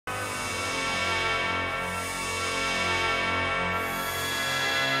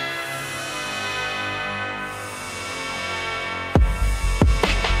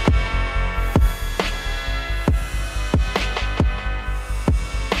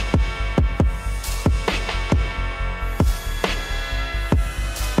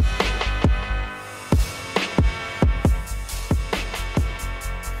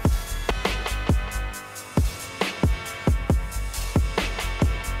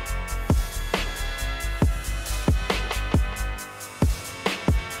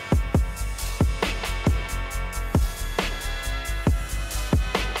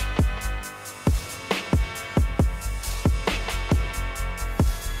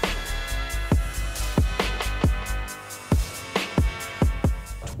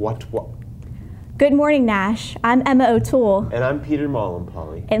What? Good morning, Nash. I'm Emma O'Toole. And I'm Peter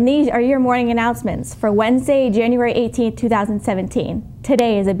Mollenpolly. And these are your morning announcements for Wednesday, January 18th, 2017.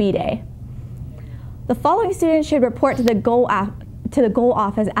 Today is a B-Day. The following students should report to the goal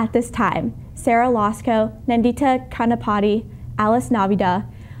office at this time: Sarah Losco, Nandita Kanapati, Alice Navida,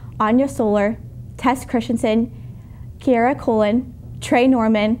 Anya Solar, Tess Christensen, Kiara Colin, Trey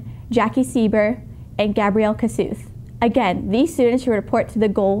Norman, Jackie Sieber, and Gabrielle Kasuth. Again, these students should report to the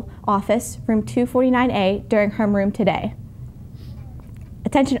goal office, room 249A, during homeroom today.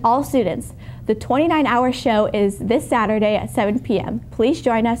 Attention all students, the 29-hour show is this Saturday at 7 p.m. Please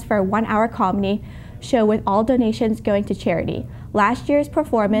join us for a 1-hour comedy show with all donations going to charity. Last year's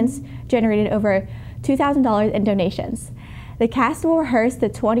performance generated over $2,000 in donations. The cast will rehearse the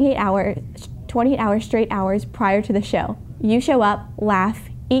 28-hour straight hours prior to the show. You show up, laugh,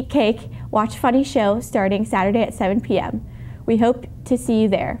 eat cake, watch funny show starting Saturday at 7 p.m. We hope to see you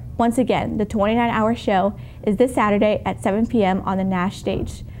there. Once again, the 29-hour show is this Saturday at 7 p.m. on the Nash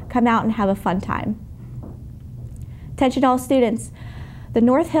stage. Come out and have a fun time. Attention all students. The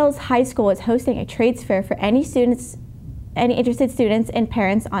North Hills High School is hosting a trades fair for any interested students and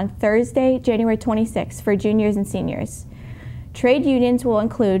parents on Thursday, January 26th for juniors and seniors. Trade unions will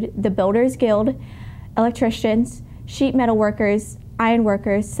include the Builders Guild, electricians, sheet metal workers, iron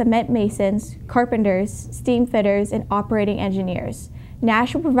workers, cement masons, carpenters, steam fitters, and operating engineers.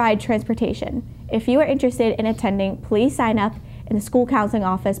 Nash will provide transportation. If you are interested in attending, please sign up in the school counseling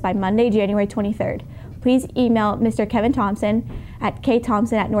office by Monday, January 23rd. Please email Mr. Kevin Thompson at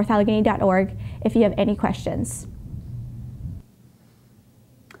ktompson@northallegheny.org if you have any questions.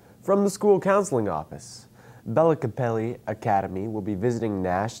 From the school counseling office, Bella Capelli Academy will be visiting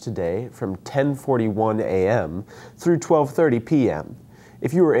Nash today from 10:41 a.m. through 12:30 p.m.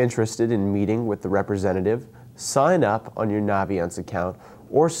 If you are interested in meeting with the representative, sign up on your Naviance account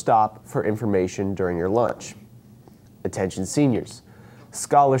or stop for information during your lunch. Attention seniors.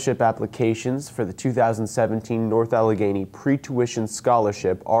 Scholarship applications for the 2017 North Allegheny Pre-Tuition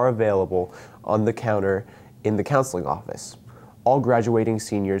Scholarship are available on the counter in the counseling office. All graduating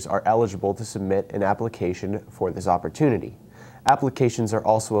seniors are eligible to submit an application for this opportunity. Applications are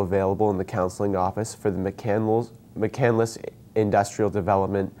also available in the counseling office for the McCandless Industrial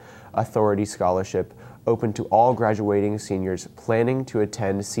Development Authority Scholarship, open to all graduating seniors planning to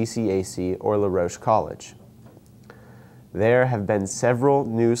attend CCAC or LaRoche College. There have been several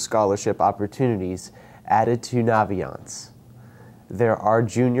new scholarship opportunities added to Naviance. There are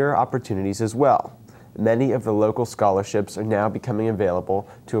junior opportunities as well. Many of the local scholarships are now becoming available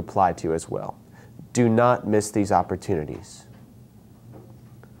to apply to as well. Do not miss these opportunities.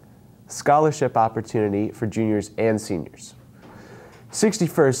 Scholarship opportunity for juniors and seniors.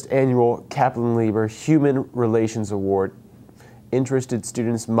 61st Annual Kaplan Lieber Human Relations Award. Interested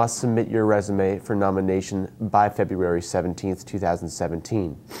students must submit your resume for nomination by February 17,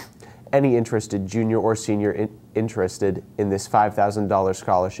 2017. Any interested junior or senior interested in this $5,000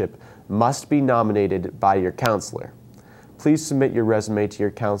 scholarship must be nominated by your counselor. Please submit your resume to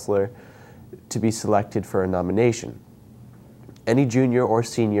your counselor to be selected for a nomination. Any junior or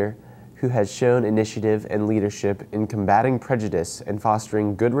senior who has shown initiative and leadership in combating prejudice and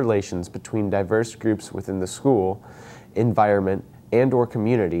fostering good relations between diverse groups within the school, environment, and/or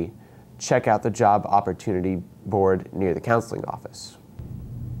community, check out the job opportunity board near the counseling office.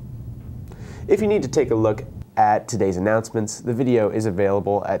 If you need to take a look at today's announcements, the video is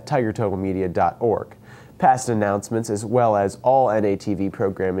available at tigertotalmedia.org. Past announcements, as well as all NATV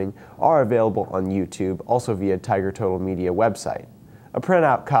programming, are available on YouTube, also via Tiger Total Media website. A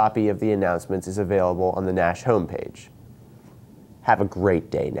printout copy of the announcements is available on the Nash homepage. Have a great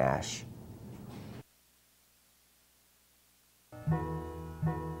day, Nash.